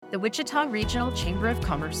The Wichita Regional Chamber of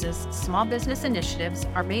Commerce's small business initiatives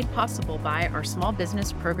are made possible by our small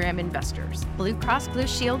business program investors, Blue Cross Blue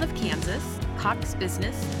Shield of Kansas, Cox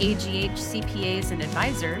Business, AGH CPAs and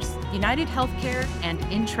Advisors, United Healthcare, and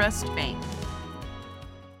Intrust Bank.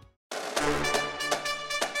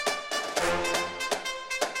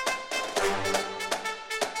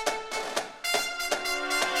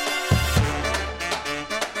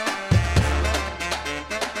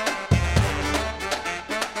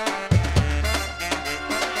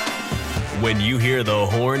 When you hear the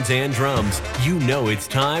horns and drums, you know it's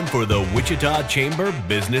time for the Wichita Chamber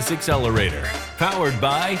Business Accelerator, powered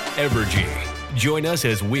by Evergy. Join us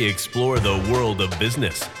as we explore the world of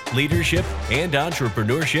business, leadership, and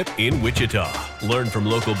entrepreneurship in Wichita. Learn from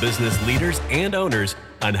local business leaders and owners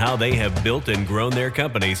on how they have built and grown their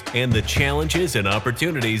companies and the challenges and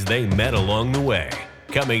opportunities they met along the way.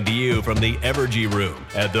 Coming to you from the Evergy Room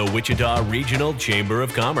at the Wichita Regional Chamber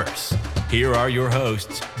of Commerce. Here are your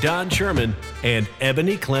hosts, Don Sherman and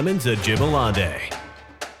Ebony Clemens Ajibalade.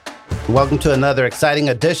 Welcome to another exciting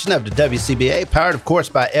edition of the WCBA, powered, of course,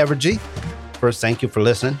 by Evergy. First, thank you for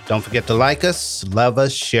listening. Don't forget to like us, love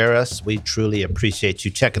us, share us. We truly appreciate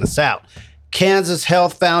you checking us out. Kansas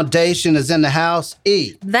Health Foundation is in the house.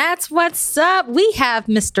 That's what's up. We have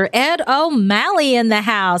Mr. Ed O'Malley in the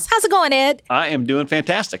house. How's it going, Ed? I am doing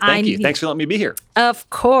fantastic. Thank you. Thanks for letting me be here. Of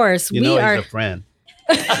course. He's a friend.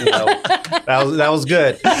 That was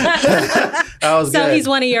good. So he's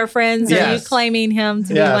one of your friends? Yes. Are you claiming him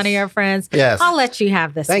to be one of your friends? Yes. I'll let you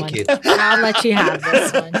have this one. Thank you. I'll let you have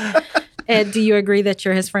this one. Ed, do you agree that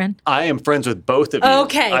you're his friend? I am friends with both of you.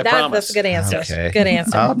 Okay, I promise. That's a good answer. Okay. Good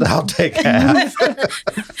answer. I'll take half.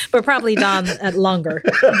 But probably Don at longer.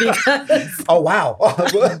 Because... Oh, wow.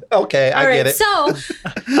 Okay, I get it. So,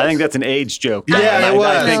 I think that's an age joke. Yeah, it was.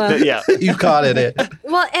 I think that, You caught it.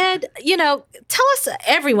 Well, Ed, tell us,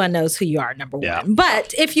 everyone knows who you are, number one. Yeah.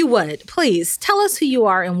 But if you would, please tell us who you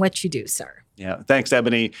are and what you do, sir. Yeah, thanks,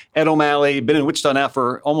 Ebony. Ed O'Malley, been in Wichita now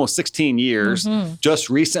for almost 16 years. Mm-hmm. Just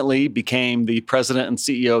recently became the president and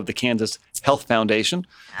CEO of the Kansas Health Foundation.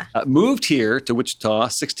 Moved here to Wichita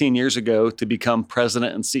 16 years ago to become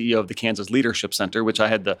president and CEO of the Kansas Leadership Center, which I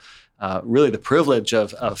had the privilege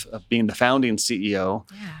of being the founding CEO.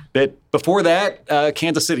 Yeah. But before that,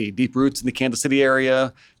 Kansas City, deep roots in the Kansas City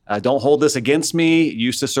area. Don't hold this against me.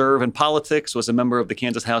 Used to serve in politics, was a member of the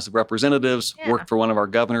Kansas House of Representatives, worked for one of our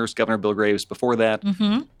governors, Governor Bill Graves, before that.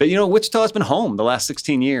 Mm-hmm. But, Wichita has been home the last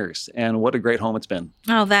 16 years, and what a great home it's been.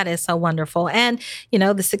 Oh, that is so wonderful. And,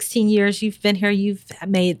 the 16 years you've been here, you've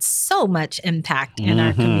made so much impact in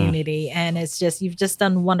our community. And it's just, you've just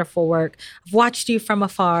done wonderful work. I've watched you from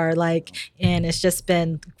afar, and it's just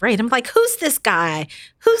been great. I'm like, who's this guy?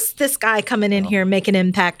 Who's this guy coming in here making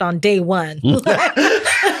impact on day one? Well,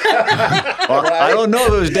 I don't know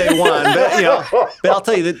if it was day one, but I'll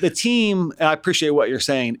tell you, the team, I appreciate what you're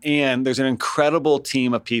saying, and there's an incredible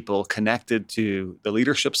team of people connected to the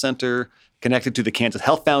Leadership Center, connected to the Kansas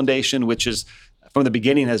Health Foundation, which is, from the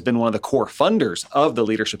beginning, has been one of the core funders of the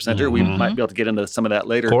Leadership Center. We might be able to get into some of that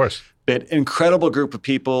later. Of course. But incredible group of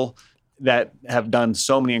people that have done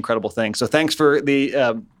so many incredible things. So thanks for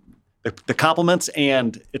the compliments,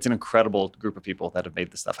 and it's an incredible group of people that have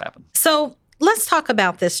made this stuff happen. So let's talk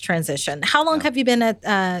about this transition. How long have you been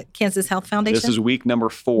at Kansas Health Foundation? This is week number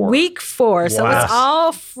 4. Week 4. So Wow. it's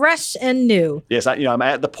all fresh and new. Yes, I'm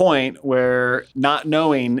at the point where not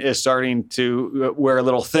knowing is starting to wear a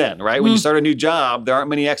little thin, right? When you start a new job, there aren't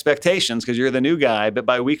many expectations because you're the new guy. But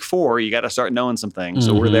by week 4, you got to start knowing some things.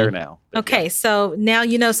 So we're there now. But Okay, so now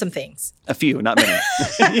you know some things. a few, not many.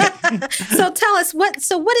 So tell us, what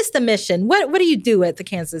is the mission? What do you do at the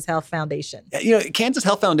Kansas Health Foundation? Kansas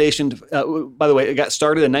Health Foundation, by the way, it got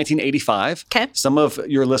started in 1985. Okay. Some of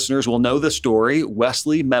your listeners will know the story.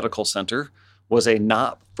 Wesley Medical Center was a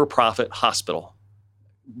not-for-profit hospital.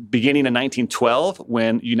 Beginning in 1912,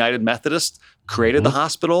 when United Methodist created the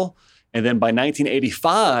hospital, and then by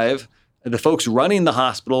 1985, the folks running the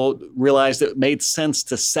hospital realized it made sense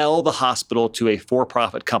to sell the hospital to a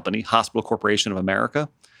for-profit company, Hospital Corporation of America.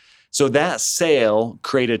 So that sale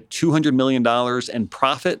created $200 million in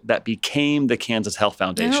profit that became the Kansas Health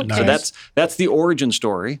Foundation. Okay. So that's the origin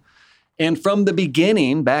story. And from the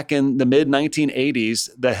beginning, back in the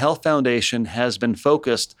mid-1980s, the Health Foundation has been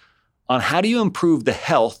focused on how do you improve the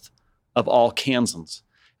health of all Kansans.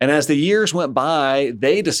 And as the years went by,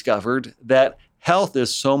 they discovered that health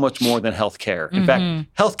is so much more than health care. In fact,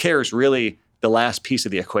 health care is really the last piece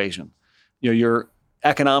of the equation. Your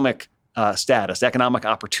economic status, economic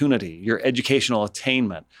opportunity, your educational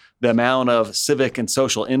attainment, the amount of civic and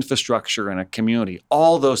social infrastructure in a community,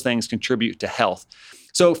 all those things contribute to health.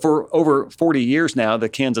 So for over 40 years now, the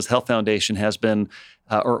Kansas Health Foundation has been,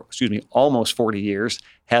 almost 40 years,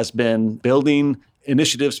 has been building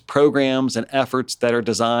initiatives, programs, and efforts that are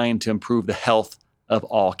designed to improve the health of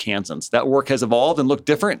all Kansans. That work has evolved and looked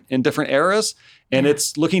different in different eras, and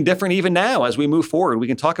it's looking different even now as we move forward. We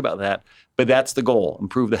can talk about that, but that's the goal,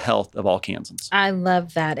 improve the health of all Kansans. I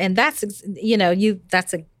love that. And that's,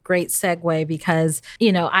 that's a great segue because,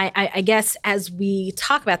 I guess as we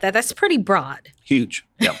talk about that, that's pretty broad. Huge.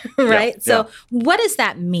 Yeah. Right? Yeah. So what does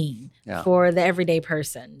that mean for the everyday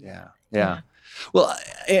person? Yeah. Well,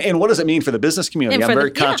 and what does it mean for the business community? I'm very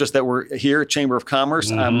conscious that we're here at Chamber of Commerce.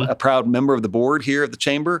 Mm-hmm. I'm a proud member of the board here at the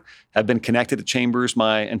Chamber. I've been connected to chambers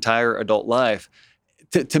my entire adult life.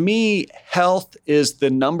 To me, health is the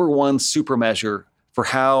number one super measure for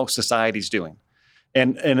how society's doing.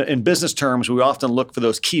 And in business terms, we often look for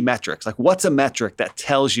those key metrics. Like, what's a metric that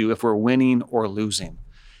tells you if we're winning or losing?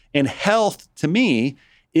 And health, to me,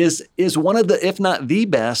 is one of the, if not the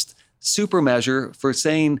best, super measure for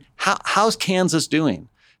saying, how's Kansas doing?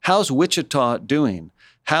 How's Wichita doing?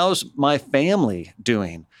 How's my family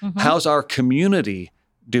doing? Mm-hmm. How's our community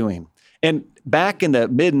doing? And back in the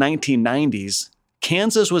mid-1990s,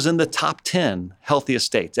 Kansas was in the top 10 healthiest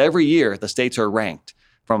states. Every year, the states are ranked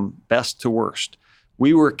from best to worst.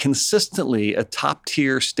 We were consistently a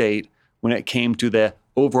top-tier state when it came to the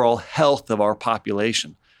overall health of our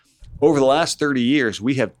population. Over the last 30 years,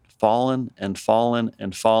 we have fallen and fallen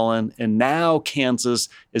and fallen. And now Kansas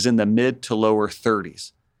is in the mid to lower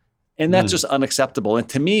 30s. And that's just unacceptable. And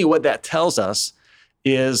to me, what that tells us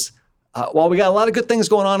is while we got a lot of good things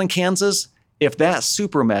going on in Kansas, if that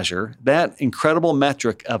super measure, that incredible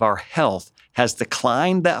metric of our health has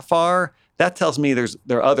declined that far, that tells me that's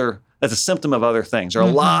a symptom of other things. There are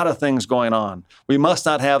a lot of things going on. We must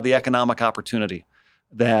not have the economic opportunity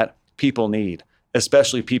that people need,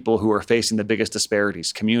 especially people who are facing the biggest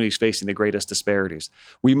disparities, communities facing the greatest disparities.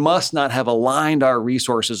 We must not have aligned our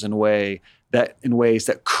resources in ways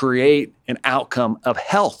that create an outcome of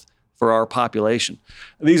health for our population.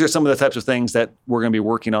 These are some of the types of things that we're going to be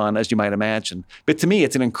working on, as you might imagine. But to me,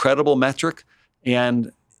 it's an incredible metric.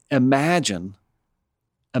 And imagine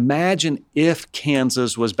if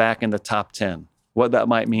Kansas was back in the top 10, what that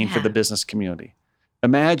might mean for the business community.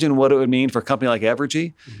 Imagine what it would mean for a company like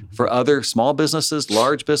Evergy, for other small businesses,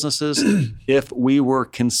 large businesses, if we were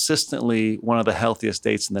consistently one of the healthiest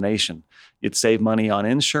states in the nation. You'd save money on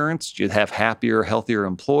insurance. You'd have happier, healthier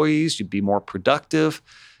employees. You'd be more productive.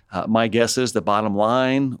 My guess is the bottom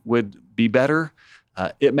line would be better.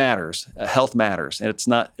 It matters. Health matters. And it's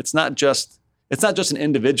not just an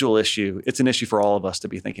individual issue. It's an issue for all of us to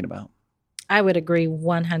be thinking about. I would agree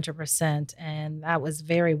 100%. And that was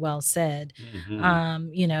very well said.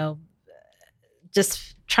 Mm-hmm.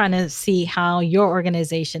 Just trying to see how your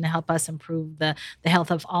organization help us improve the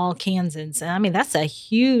health of all Kansans. And I mean, that's a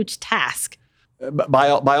huge task. By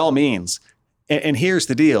all means. And here's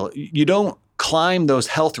the deal. You don't climb those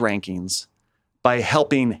health rankings by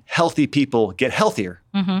helping healthy people get healthier.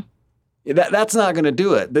 Mm-hmm. That's not going to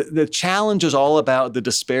do it. The challenge is all about the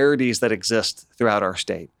disparities that exist throughout our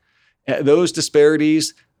state. Those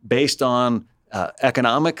disparities based on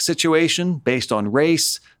economic situation, based on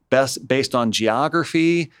race, based on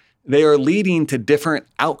geography, they are leading to different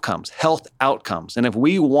outcomes, health outcomes. And if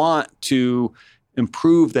we want to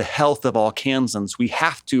improve the health of all Kansans, we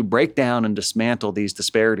have to break down and dismantle these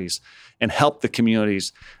disparities and help the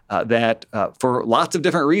communities that, for lots of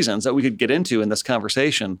different reasons that we could get into in this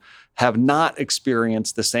conversation, have not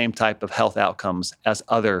experienced the same type of health outcomes as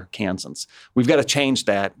other Kansans. We've got to change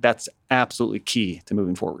that. That's absolutely key to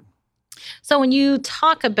moving forward. So when you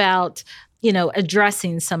talk about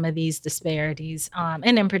addressing some of these disparities,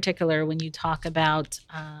 and in particular, when you talk about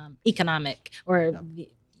economic or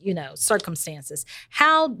circumstances,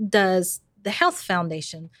 how does the Health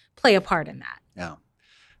Foundation play a part in that? Yeah.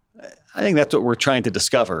 I think that's what we're trying to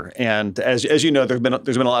discover. And as you know, there's been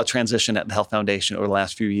a lot of transition at the Health Foundation over the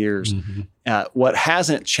last few years. Mm-hmm. What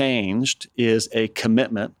hasn't changed is a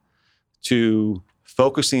commitment to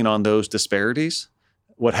focusing on those disparities.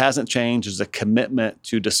 What hasn't changed is a commitment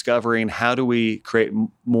to discovering how do we create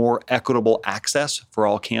more equitable access for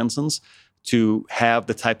all Kansans to have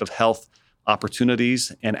the type of health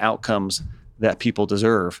opportunities and outcomes that people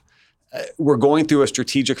deserve. We're going through a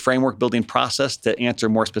strategic framework building process to answer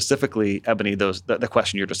more specifically, Ebony, the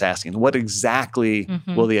question you're just asking. What exactly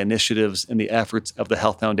will the initiatives and the efforts of the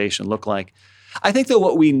Health Foundation look like? I think that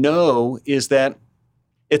what we know is that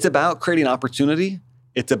it's about creating opportunity.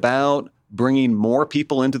 It's about bringing more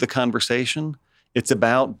people into the conversation. It's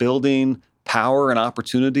about building power and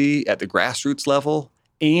opportunity at the grassroots level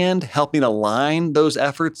and helping align those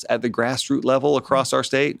efforts at the grassroots level across our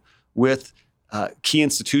state with key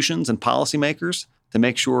institutions and policymakers to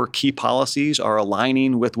make sure key policies are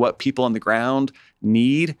aligning with what people on the ground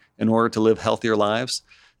need in order to live healthier lives.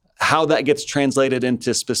 How that gets translated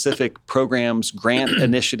into specific programs, grant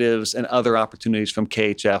initiatives, and other opportunities from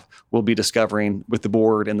KHF, we'll be discovering with the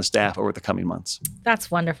board and the staff over the coming months.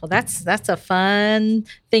 That's wonderful. That's a fun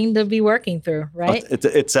thing to be working through, right?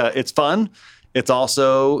 It's fun. It's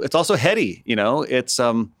also heady. It's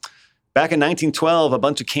back in 1912, a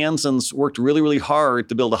bunch of Kansans worked really, really hard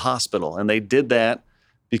to build a hospital, and they did that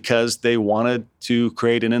because they wanted to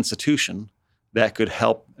create an institution that could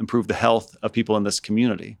help improve the health of people in this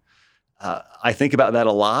community. I think about that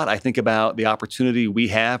a lot. I think about the opportunity we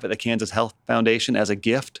have at the Kansas Health Foundation as a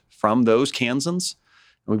gift from those Kansans.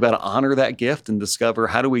 And we've got to honor that gift and discover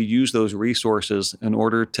how do we use those resources in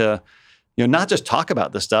order to, not just talk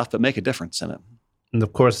about this stuff, but make a difference in it. And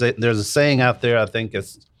of course, there's a saying out there, I think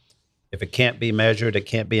it's, if it can't be measured, it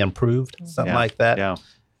can't be improved, something like that. Yeah.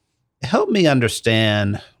 Help me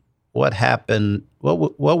understand what happened.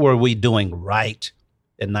 What were we doing right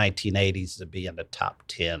in 1980s to be in the top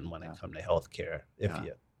 10 when it comes to healthcare?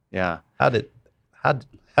 How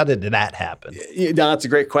did that happen? That's a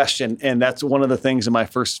great question. And that's one of the things in my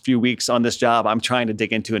first few weeks on this job I'm trying to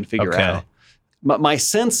dig into and figure out. My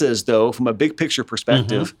sense is, though, from a big picture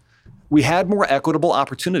perspective, we had more equitable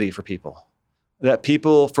opportunity for people. That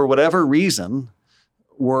people, for whatever reason,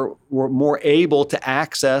 were more able to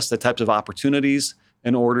access the types of opportunities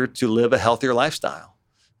in order to live a healthier lifestyle.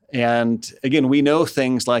 And again, we know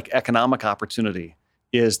things like economic opportunity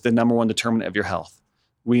is the number one determinant of your health.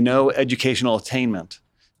 We know educational attainment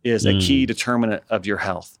is a key determinant of your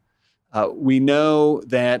health. We know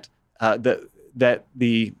that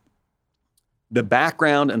the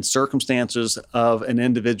background and circumstances of an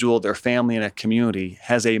individual, their family, and a community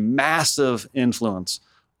has a massive influence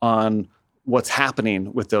on what's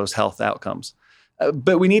happening with those health outcomes.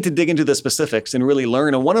 But we need to dig into the specifics and really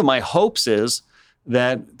learn. And one of my hopes is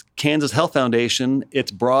that Kansas Health Foundation,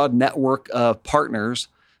 its broad network of partners,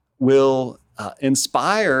 will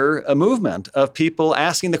inspire a movement of people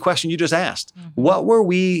asking the question you just asked. What were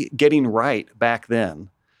we getting right back then?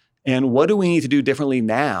 And what do we need to do differently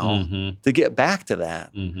now to get back to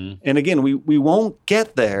that? And again, we won't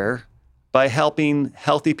get there by helping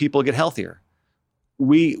healthy people get healthier.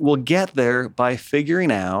 We will get there by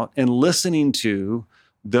figuring out and listening to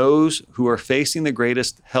those who are facing the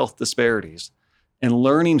greatest health disparities and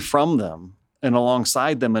learning from them and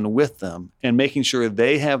alongside them and with them and making sure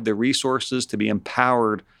they have the resources to be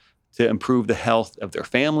empowered to improve the health of their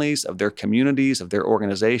families, of their communities, of their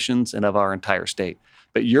organizations, and of our entire state.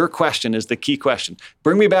 But your question is the key question.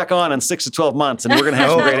 Bring me back on in 6 to 12 months, and we're going to have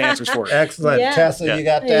some great answers for it. Excellent. Yeah. Tessa, you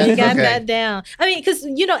got that? You got that down. I mean, because,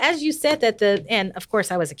 as you said that and of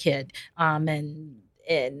course I was a kid and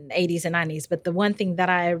in 80s and 90s, but the one thing that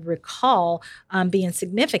I recall being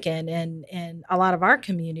significant in a lot of our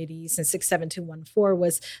communities in 67214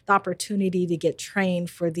 was the opportunity to get trained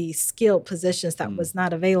for these skilled positions that was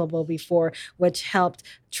not available before, which helped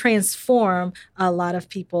transform a lot of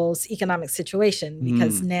people's economic situation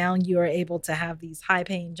because now you are able to have these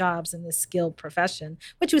high-paying jobs in this skilled profession,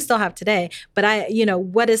 which we still have today. But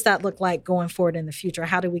what does that look like going forward in the future?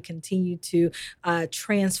 How do we continue to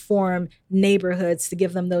transform neighborhoods to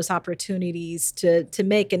give them those opportunities to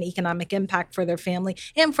make an economic impact for their family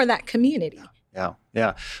and for that community? Yeah.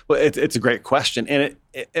 Well, it's a great question, and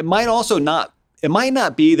it might also not. It might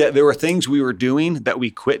not be that there were things we were doing that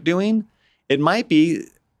we quit doing. It might be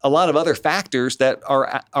a lot of other factors that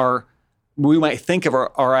are we might think of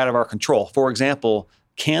are out of our control. For example,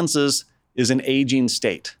 Kansas is an aging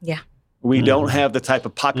state. Yeah. We don't have the type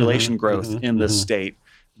of population growth in this state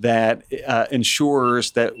that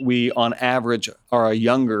ensures that we, on average, are a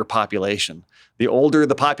younger population. The older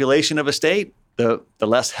the population of a state, the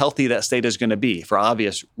less healthy that state is going to be for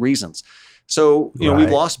obvious reasons. So, we've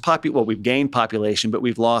lost we've gained population, but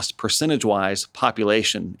we've lost percentage-wise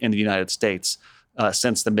population in the United States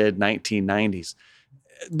since the mid 1990s.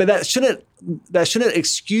 But that shouldn't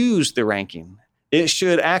excuse the ranking. It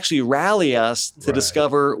should actually rally us to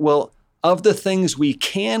discover, well, of the things we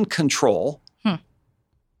can control,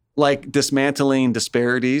 like dismantling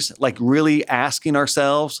disparities, like really asking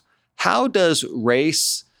ourselves, how does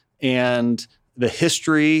race and the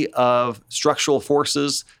history of structural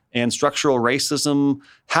forces and structural racism,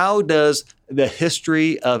 how does the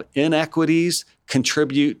history of inequities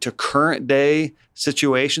contribute to current day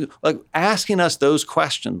situations? Like asking us those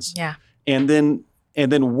questions. Yeah. And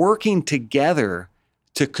then working together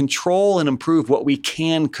to control and improve what we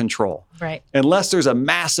can control. Right. Unless there's a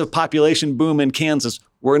massive population boom in Kansas,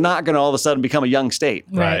 we're not going to all of a sudden become a young state.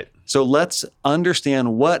 Right. So let's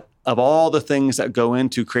understand what of all the things that go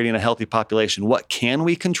into creating a healthy population, what can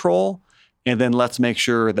we control? And then let's make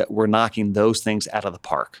sure that we're knocking those things out of the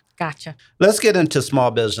park. Gotcha. Let's get into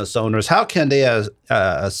small business owners. How can they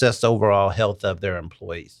assess the overall health of their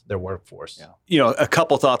employees, their workforce? Yeah. You know, a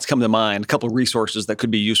couple thoughts come to mind, a couple resources that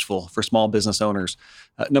could be useful for small business owners.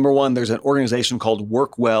 Number one, there's an organization called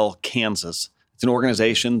WorkWell Kansas. It's an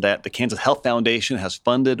organization that the Kansas Health Foundation has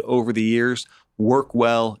funded over the years.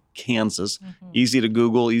 WorkWell Kansas. Easy to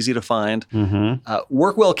Google, easy to find.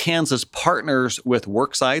 WorkWell Kansas partners with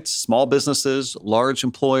work sites, small businesses, large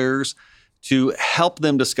employers to help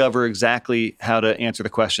them discover exactly how to answer the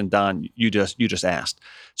question, Don, you just asked.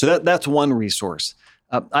 So that's one resource.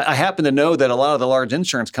 I happen to know that a lot of the large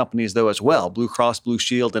insurance companies, though, as well, Blue Cross Blue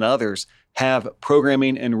Shield and others, have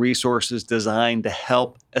programming and resources designed to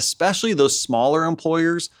help, especially those smaller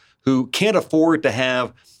employers who can't afford to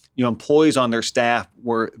have employees on their staff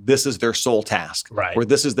where this is their sole task, right, where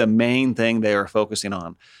this is the main thing they are focusing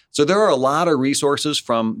on. So there are a lot of resources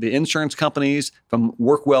from the insurance companies, from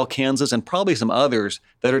WorkWell Kansas, and probably some others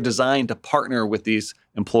that are designed to partner with these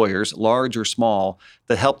employers, large or small,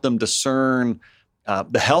 that help them discern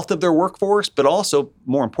the health of their workforce, but also,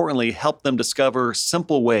 more importantly, help them discover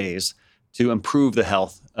simple ways to improve the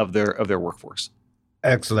health of their workforce.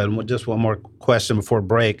 Excellent. Just one more question before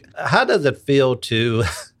break. How does it feel to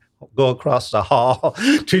go across the hall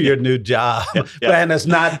to your new job? Yeah. And it's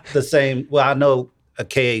not the same. Well, I know a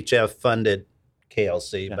KHF funded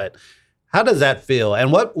KLC, but how does that feel?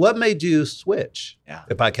 And what made you switch,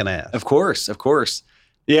 if I can ask? Of course.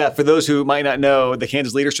 Yeah, for those who might not know, the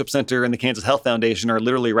Kansas Leadership Center and the Kansas Health Foundation are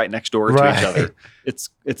literally right next door to each other. It's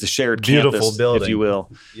a shared beautiful campus, building, if you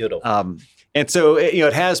will. Beautiful. And so,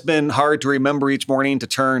 it has been hard to remember each morning to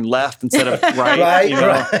turn left instead of right,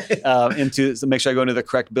 to make sure I go into the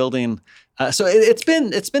correct building. So it's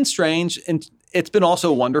been strange, and it's been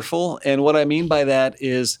also wonderful. And what I mean by that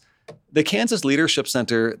is the Kansas Leadership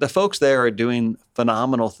Center, the folks there are doing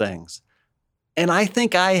phenomenal things. And I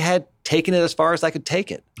think I had taken it as far as I could take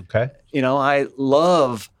it. Okay. I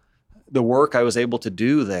love the work I was able to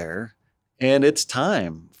do there. And it's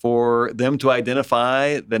time for them to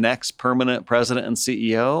identify the next permanent president and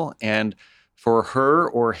CEO, and for her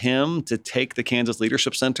or him to take the Kansas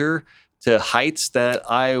Leadership Center to heights that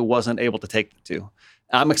I wasn't able to take it to.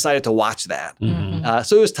 I'm excited to watch that.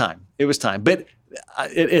 So it was time. But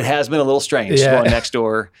it has been a little strange going next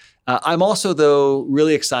door. I'm also, though,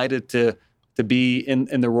 really excited to be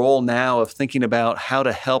in the role now of thinking about how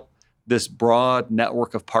to help this broad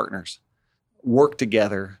network of partners work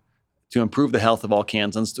together to improve the health of all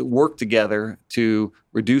Kansans, to work together to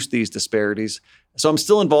reduce these disparities. So I'm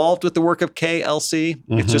still involved with the work of KLC.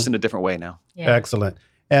 It's just in a different way now. Yeah. Excellent.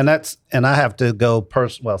 And I have to go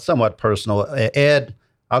somewhat personal. Ed,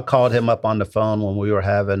 I called him up on the phone when we were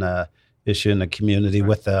having a issue in the community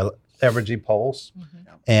with the Evergy polls.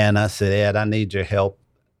 And I said, Ed, I need your help.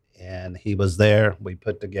 And he was there.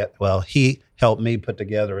 He helped me put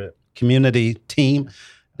together a community team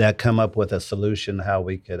that come up with a solution how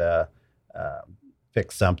we could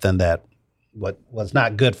fix something that was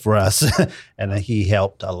not good for us. And he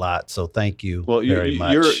helped a lot. So thank you very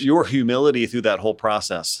much. Your humility through that whole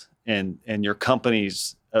process and your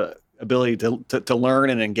company's ability to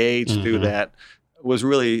learn and engage through that was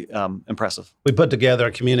really impressive. We put together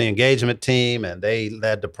a community engagement team, and they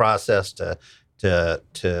led the process to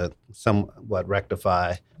somewhat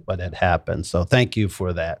rectify what had happened. So thank you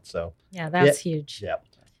for that. So that's huge. Yeah.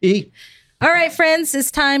 All right, friends, it's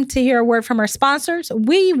time to hear a word from our sponsors.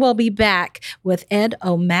 We will be back with Ed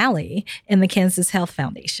O'Malley in the Kansas Health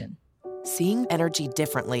Foundation. Seeing energy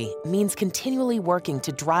differently means continually working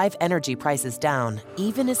to drive energy prices down,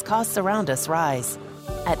 even as costs around us rise.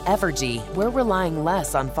 At Evergy, we're relying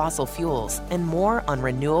less on fossil fuels and more on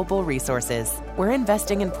renewable resources. We're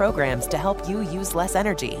investing in programs to help you use less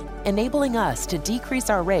energy, enabling us to decrease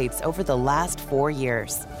our rates over the last 4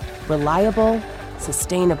 years. Reliable,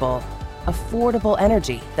 sustainable, affordable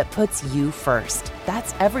energy that puts you first.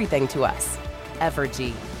 That's everything to us.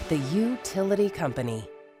 Evergy, the utility company.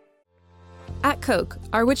 At Coke,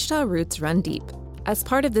 our Wichita roots run deep. As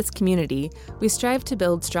part of this community, we strive to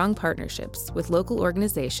build strong partnerships with local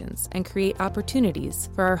organizations and create opportunities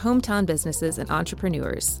for our hometown businesses and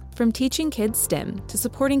entrepreneurs. From teaching kids STEM to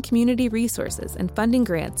supporting community resources and funding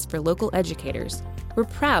grants for local educators, we're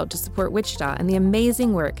proud to support Wichita and the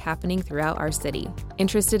amazing work happening throughout our city.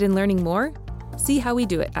 Interested in learning more? See how we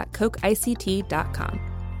do it at CokeICT.com.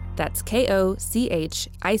 That's KOCHICT.com.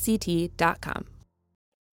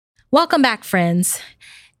 Welcome back, friends.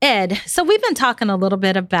 Ed, so we've been talking a little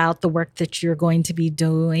bit about the work that you're going to be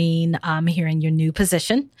doing here in your new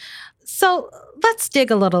position. So let's dig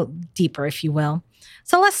a little deeper, if you will.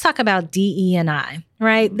 So let's talk about DE&I,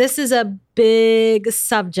 right? This is a big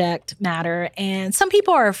subject matter, and some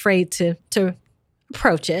people are afraid to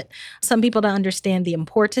approach it. Some people don't understand the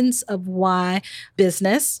importance of why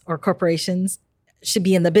business or corporations should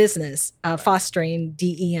be in the business of fostering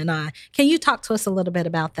DE&I. Can you talk to us a little bit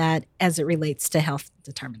about that as it relates to health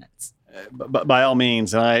determinants? By all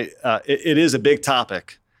means, and it is a big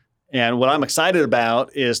topic. And what I'm excited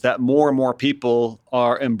about is that more and more people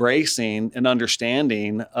are embracing an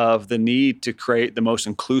understanding of the need to create the most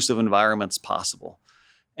inclusive environments possible.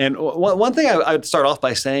 And one thing I would start off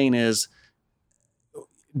by saying is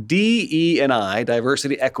DE&I,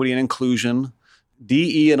 diversity, equity, and inclusion,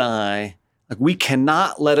 DE&I, like we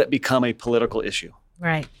cannot let it become a political issue.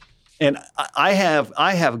 Right. And I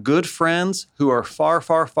have good friends who are far,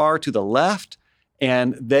 far, far to the left,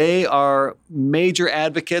 and they are major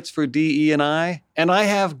advocates for DE&I. And I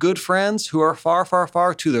have good friends who are far, far,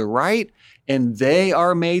 far to the right, and they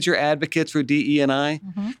are major advocates for DE&I.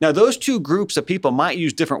 Mm-hmm. Now, those two groups of people might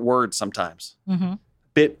use different words sometimes. Mm-hmm.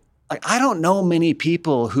 But I don't know many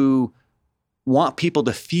people who want people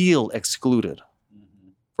to feel excluded,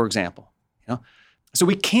 for example. You know? So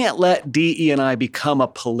we can't let DE&I become a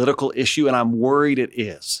political issue, and I'm worried it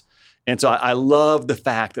is. And so I love the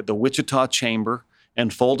fact that the Wichita Chamber,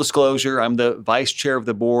 and full disclosure, I'm the vice chair of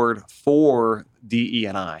the board for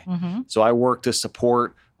DE&I. Mm-hmm. So I work to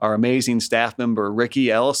support our amazing staff member, Ricky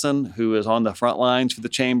Ellison, who is on the front lines for the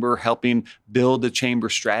chamber, helping build the chamber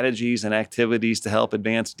strategies and activities to help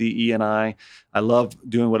advance DE&I. I love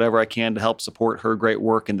doing whatever I can to help support her great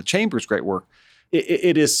work and the chamber's great work.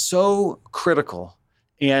 It is so critical.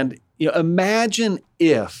 And imagine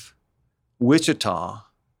if Wichita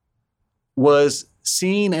was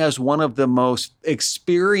seen as one of the most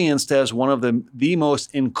experienced, as one of the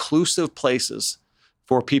most inclusive places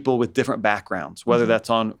for people with different backgrounds, whether that's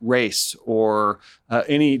on race or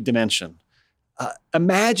any dimension.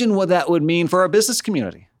 Imagine what that would mean for our business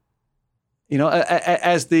community.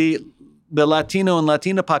 As the Latino and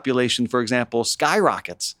Latina population, for example,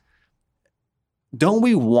 skyrockets, don't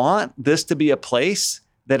we want this to be a place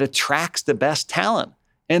that attracts the best talent?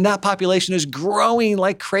 And that population is growing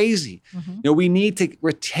like crazy. Mm-hmm. We need to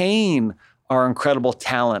retain our incredible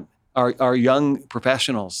talent, our young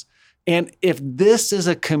professionals. And if this is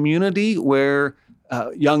a community where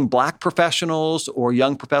young Black professionals or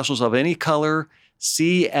young professionals of any color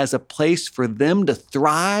see as a place for them to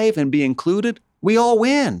thrive and be included, we all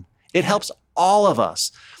win. It helps all of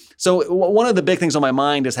us. So one of the big things on my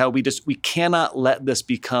mind is how we cannot let this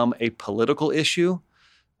become a political issue.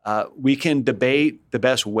 We can debate the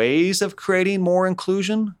best ways of creating more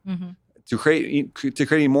inclusion, to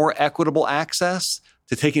creating more equitable access,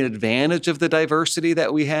 to taking advantage of the diversity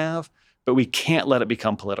that we have, but we can't let it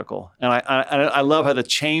become political. And I love how the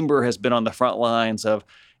chamber has been on the front lines of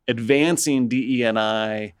advancing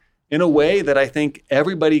DE&I in a way that I think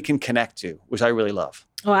everybody can connect to, which I really love.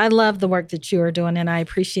 Well, I love the work that you are doing, and I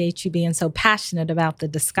appreciate you being so passionate about the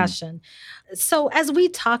discussion. So as we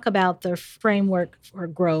talk about the framework for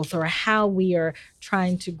growth, or how we are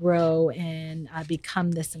trying to grow and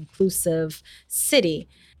become this inclusive city,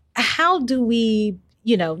 how do we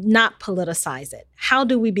not politicize it? How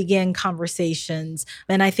do we begin conversations?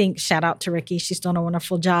 And I think shout out to Ricky. She's done a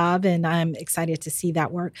wonderful job, and I'm excited to see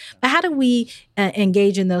that work. But how do we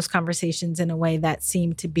engage in those conversations in a way that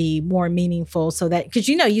seem to be more meaningful, so that, because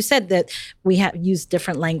you said that we have used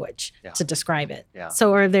different language to describe it. Yeah.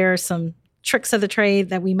 So are there some tricks of the trade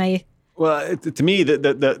that we may? Well, to me,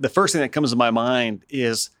 the first thing that comes to my mind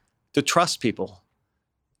is to trust people.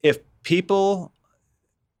 If people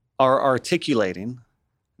are articulating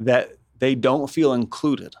that they don't feel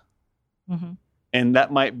included. Mm-hmm. And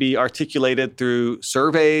that might be articulated through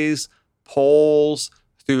surveys, polls,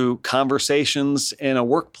 through conversations in a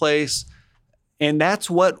workplace. And that's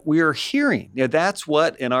what we're hearing. That's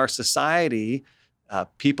what in our society,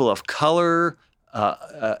 people of color,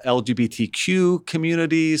 LGBTQ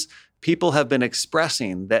communities, people have been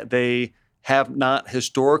expressing that they have not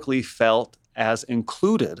historically felt as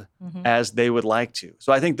included as they would like to.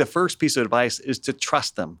 So I think the first piece of advice is to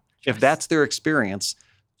trust them. If that's their experience,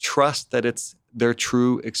 trust that it's their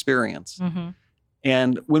true experience. Mm-hmm.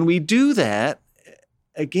 And when we do that,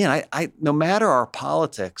 again, I no matter our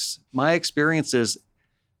politics, my experience is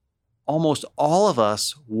almost all of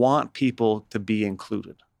us want people to be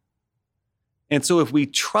included. And so if we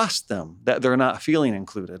trust them that they're not feeling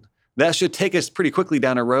included, that should take us pretty quickly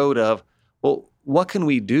down a road of, well, what can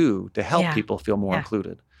we do to help people feel more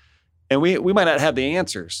included? And we might not have the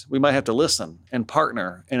answers. We might have to listen and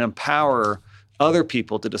partner and empower other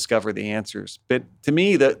people to discover the answers. But to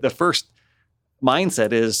me, the first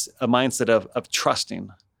mindset is a mindset of trusting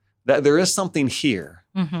that there is something here.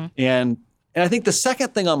 Mm-hmm. And I think the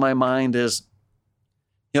second thing on my mind is,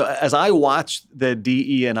 as I watch the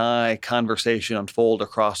DE&I conversation unfold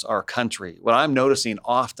across our country, what I'm noticing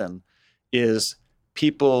often is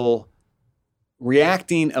people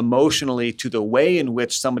reacting emotionally to the way in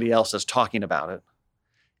which somebody else is talking about it.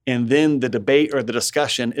 And then the debate or the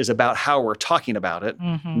discussion is about how we're talking about it,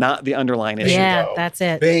 not the underlying issue. Yeah, that's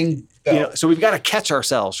it. Bingo. So we've got to catch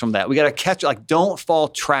ourselves from that. We got to catch, don't fall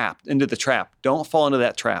trapped into the trap. Don't fall into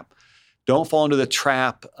that trap. Don't fall into the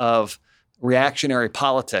trap of reactionary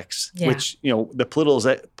politics, which, the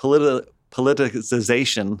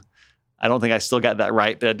politicization, I don't think I still got that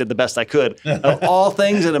right, but I did the best I could, of all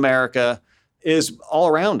things in America is all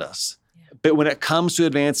around us. But when it comes to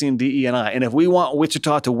advancing DE&I, and if we want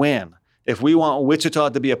Wichita to win, if we want Wichita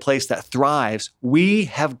to be a place that thrives, we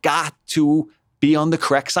have got to be on the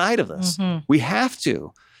correct side of this. We have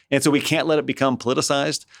to. And so we can't let it become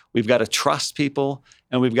politicized. We've got to trust people,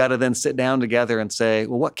 and we've got to then sit down together and say,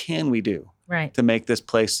 well, what can we do to make this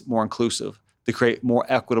place more inclusive, to create more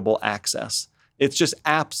equitable access? It's just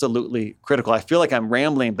absolutely critical. I feel like I'm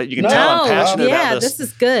rambling, but you can tell I'm passionate about this. This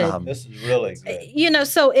is good. This is really good.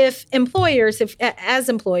 So if as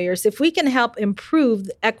employers, if we can help improve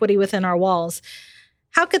the equity within our walls,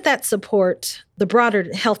 how could that support the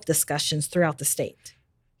broader health discussions throughout the state?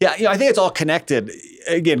 Yeah, I think it's all connected.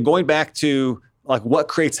 Again, going back to what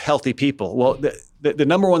creates healthy people. Well, the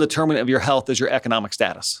number one determinant of your health is your economic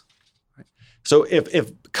status. Right? So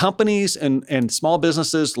if companies and small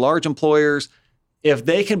businesses, large employers, if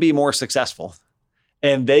they can be more successful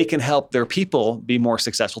and they can help their people be more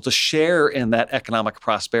successful to share in that economic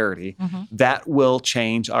prosperity, that will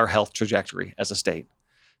change our health trajectory as a state.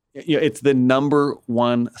 It's the number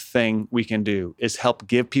one thing we can do is help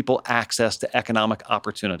give people access to economic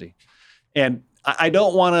opportunity. And I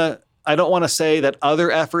don't want to say that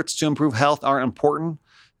other efforts to improve health aren't important.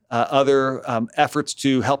 Other efforts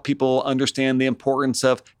to help people understand the importance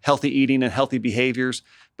of healthy eating and healthy behaviors.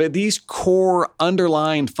 But these core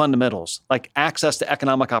underlying fundamentals, like access to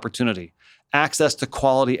economic opportunity, access to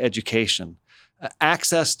quality education,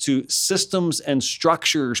 access to systems and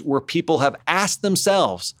structures where people have asked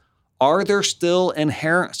themselves, are there still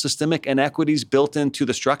inherent systemic inequities built into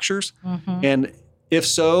the structures? And if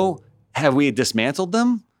so, have we dismantled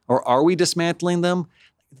them or are we dismantling them?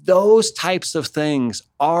 Those types of things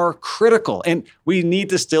are critical. And we need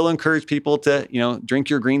to still encourage people to, drink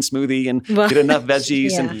your green smoothie and get enough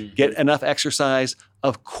veggies and get enough exercise,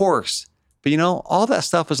 of course. But, all that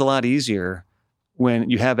stuff is a lot easier when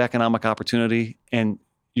you have economic opportunity and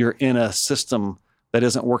you're in a system that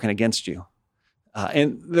isn't working against you.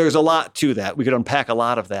 And there's a lot to that. We could unpack a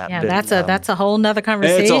lot of that. Yeah, but, that's a whole nother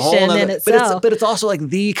conversation in itself. But it's also like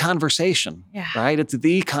the conversation, right? It's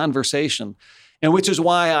the conversation. And which is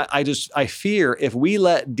why I fear if we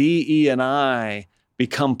let DE&I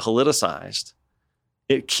become politicized,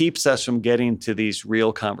 it keeps us from getting to these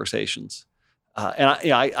real conversations. And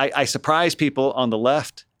I surprise people on the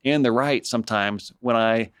left and the right sometimes when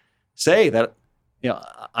I say that,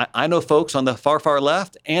 I know folks on the far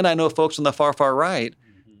left and I know folks on the far right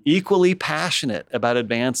equally passionate about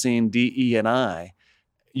advancing DE&I.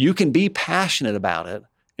 You can be passionate about it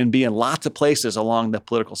and be in lots of places along the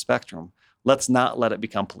political spectrum. Let's not let it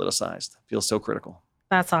become politicized. It feels so critical.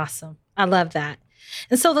 That's awesome. I love that.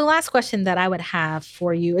 And so the last question that I would have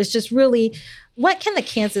for you is just really, what can the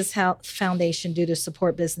Kansas Health Foundation do to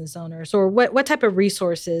support business owners, or what type of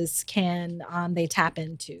resources can they tap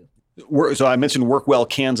into? So I mentioned WorkWell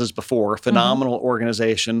Kansas before, a phenomenal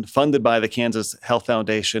organization funded by the Kansas Health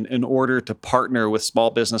Foundation in order to partner with small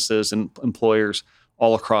businesses and employers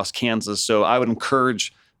all across Kansas. So I would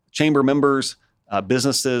encourage chamber members,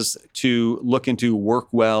 businesses to look into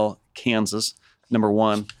WorkWell Kansas, number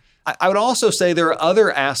one. I would also say there are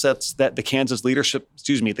other assets that the Kansas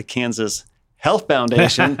Health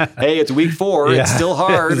Foundation, hey, it's week 4, it's still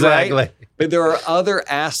hard, exactly. Right? But there are other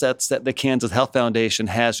assets that the Kansas Health Foundation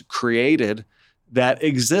has created that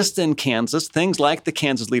exist in Kansas, things like the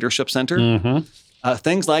Kansas Leadership Center,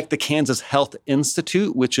 things like the Kansas Health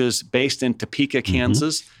Institute, which is based in Topeka,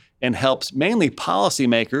 Kansas, and helps mainly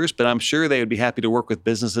policymakers, but I'm sure they would be happy to work with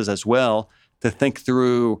businesses as well to think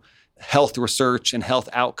through health research and health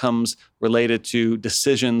outcomes related to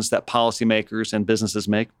decisions that policymakers and businesses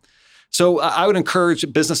make. So I would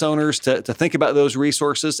encourage business owners to think about those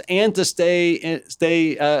resources and to stay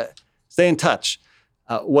in touch.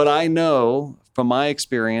 What I know from my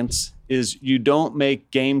experience is you don't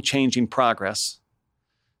make game-changing progress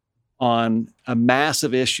on a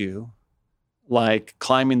massive issue like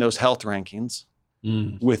climbing those health rankings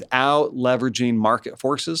without leveraging market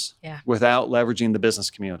forces, without leveraging the business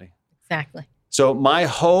community. Exactly. So my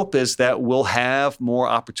hope is that we'll have more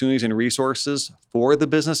opportunities and resources for the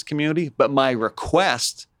business community, but my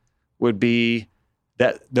request would be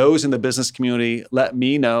that those in the business community let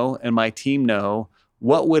me know and my team know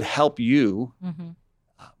what would help you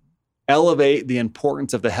elevate the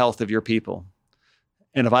importance of the health of your people.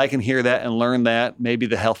 And if I can hear that and learn that, maybe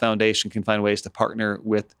the Health Foundation can find ways to partner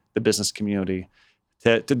with the business community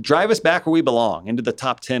to drive us back where we belong, into the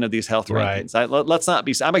top 10 of these health rankings. Let's not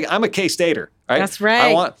be. I'm a K-Stater, right? That's right.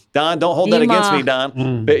 I want Don. Don't hold that against me,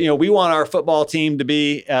 Don. But we want our football team to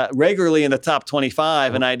be regularly in the top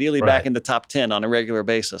 25 and ideally back in the top 10 on a regular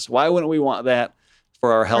basis. Why wouldn't we want that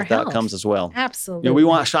for our health outcomes as well? Absolutely. We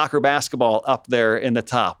want Shocker basketball up there in the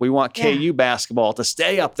top. We want KU basketball to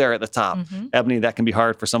stay up there at the top. Ebony, that can be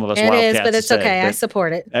hard for some of us It Wildcats is, but it's to say, okay. I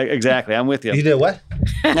support it. Exactly. I'm with you. You did what?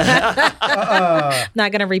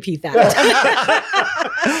 Not going to repeat that.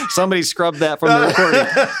 Somebody scrubbed that from the recording.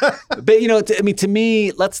 But, to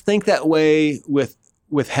me, let's think that way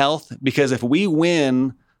with health, because if we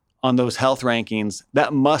win on those health rankings,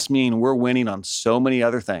 that must mean we're winning on so many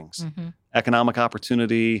other things. Economic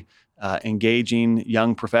opportunity, engaging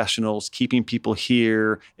young professionals, keeping people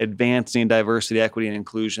here, advancing diversity, equity, and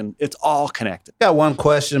inclusion. It's all connected. Got one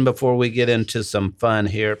question before we get into some fun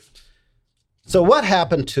here. So what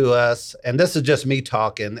happened to us, and this is just me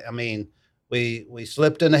talking, I mean, we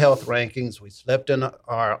slipped in the health rankings, we slipped in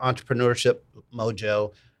our entrepreneurship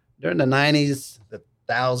mojo. During the 90s, the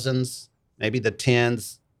thousands, maybe the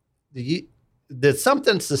tens, did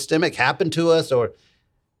something systemic happen to us, or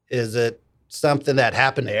is it something that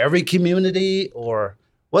happened to every community, or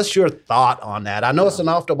what's your thought on that? I know it's an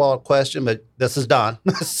off-the-ball question, but this is Don,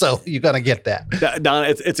 so you're going to get that. Don,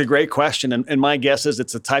 it's a great question, and my guess is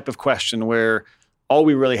it's a type of question where all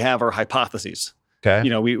we really have are hypotheses. Okay.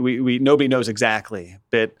 We nobody knows exactly,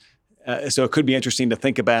 but so it could be interesting to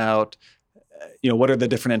think about, what are the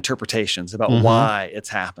different interpretations about why it's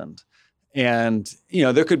happened, and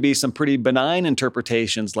there could be some pretty benign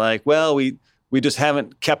interpretations like, well, we just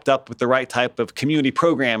haven't kept up with the right type of community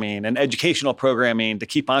programming and educational programming to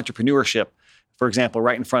keep entrepreneurship, for example,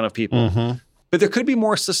 right in front of people. But there could be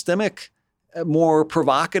more systemic, more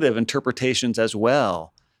provocative interpretations as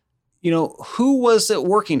well. Who was it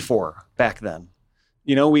working for back then?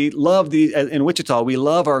 We love in Wichita, we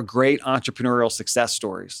love our great entrepreneurial success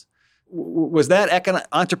stories. Was that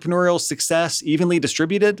entrepreneurial success evenly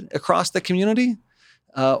distributed across the community?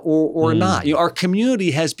 Or not. Our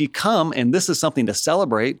community has become, and this is something to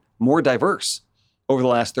celebrate, more diverse over the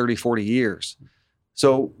last 30, 40 years.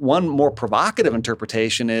 So one more provocative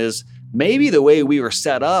interpretation is maybe the way we were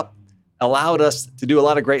set up allowed us to do a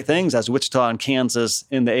lot of great things as Wichita and Kansas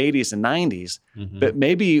in the 80s and 90s, but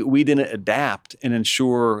maybe we didn't adapt and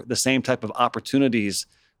ensure the same type of opportunities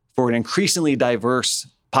for an increasingly diverse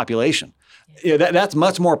population. That's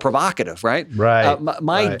much more provocative, right? Right.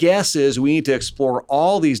 My guess is we need to explore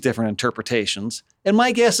all these different interpretations. And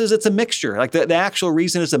my guess is it's a mixture. Like the actual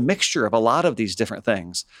reason is a mixture of a lot of these different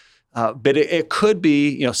things. But it could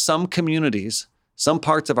be, some communities, some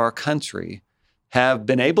parts of our country have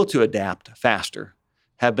been able to adapt faster,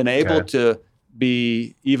 have been able to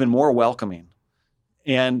be even more welcoming.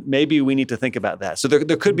 And maybe we need to think about that. So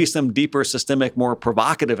there could be some deeper, systemic, more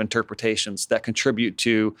provocative interpretations that contribute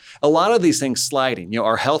to a lot of these things sliding.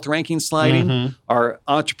 Our health ranking sliding, our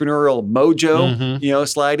entrepreneurial mojo,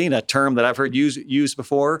 sliding, a term that I've heard used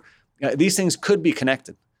before. These things could be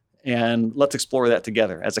connected. And let's explore that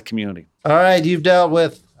together as a community. All right, you've dealt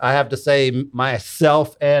with, I have to say,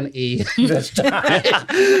 myself and E this time.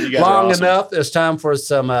 Long enough. It's time for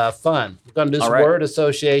some fun. We're going to do some word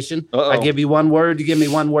association. I give you one word, you give me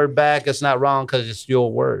one word back. It's not wrong because it's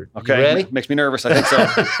your word. Okay. You ready? Makes me nervous. I think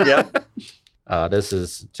so. Yeah. This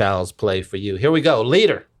is child's play for you. Here we go.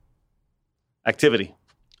 Leader. Activity.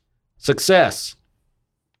 Success.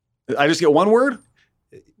 I just get one word?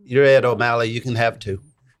 You're Ed O'Malley. You can have two.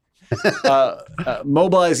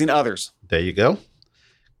 Mobilizing others. There you go.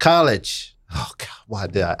 College. Oh, God. Why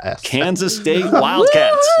did I ask? Kansas State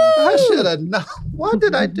Wildcats. I should have known. Why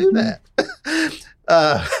did I do that?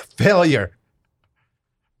 Failure.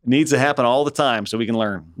 It needs to happen all the time so we can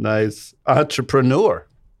learn. Nice. Entrepreneur.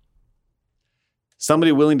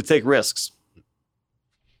 Somebody willing to take risks.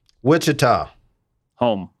 Wichita.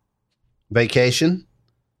 Home. Vacation.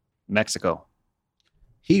 Mexico.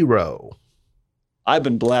 Hero. I've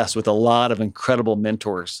been blessed with a lot of incredible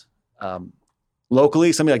mentors.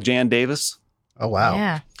 Locally, somebody like Jan Davis. Oh,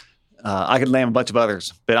 wow. I could name a bunch of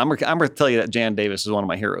others, but I'm gonna tell you that Jan Davis is one of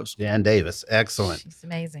my heroes. Jan Davis, excellent. She's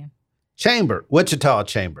amazing. Chamber, Wichita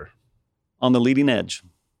Chamber. On the leading edge.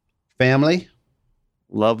 Family,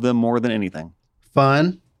 Love them more than anything.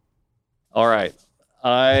 fun, All right.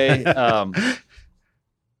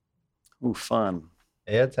 Fun.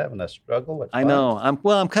 Ed's having a struggle with I fun. know.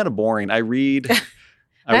 I'm kind of boring. I read, I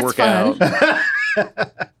That's work fun. out.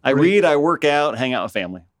 I read, I work out, hang out with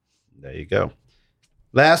family. There you go.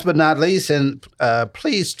 Last but not least, and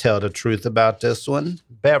please tell the truth about this one,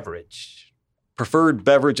 beverage. Preferred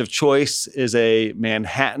beverage of choice is a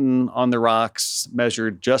Manhattan on the rocks,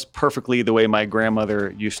 measured just perfectly the way my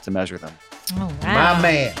grandmother used to measure them. Oh, wow. My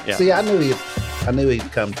man. Yeah. See, I knew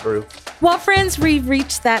he'd come through. Well, friends, we've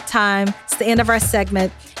reached that time. It's the end of our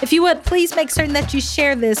segment. If you would, please make certain that you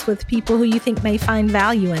share this with people who you think may find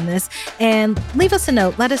value in this. And leave us a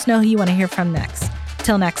note. Let us know who you want to hear from next.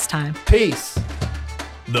 Till next time. Peace.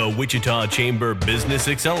 The Wichita Chamber Business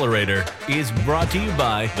Accelerator is brought to you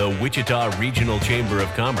by the Wichita Regional Chamber of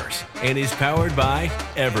Commerce and is powered by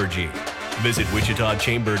Evergy. Visit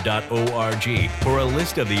wichitachamber.org for a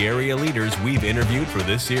list of the area leaders we've interviewed for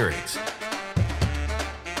this series.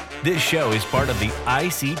 This show is part of the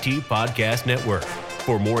ICT Podcast Network.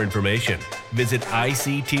 For more information, visit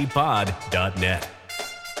ictpod.net.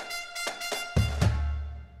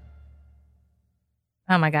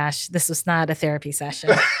 Oh my gosh, this was not a therapy session.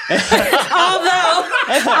 although,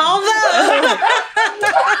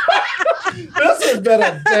 This has been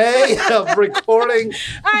a day of recording.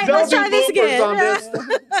 all right, let's try this again.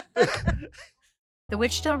 The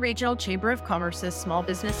Wichita Regional Chamber of Commerce's small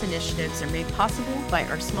business initiatives are made possible by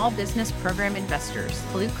our small business program investors,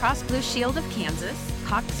 Blue Cross Blue Shield of Kansas,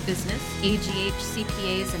 Cox Business, AGH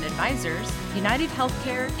CPAs and Advisors, United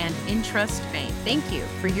Healthcare, and Intrust Bank. Thank you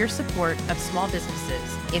for your support of small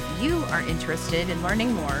businesses. If you are interested in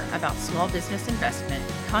learning more about small business investment,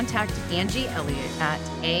 contact Angie Elliott at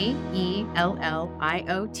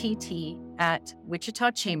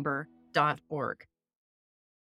AELLIOTT@wichitachamber.org.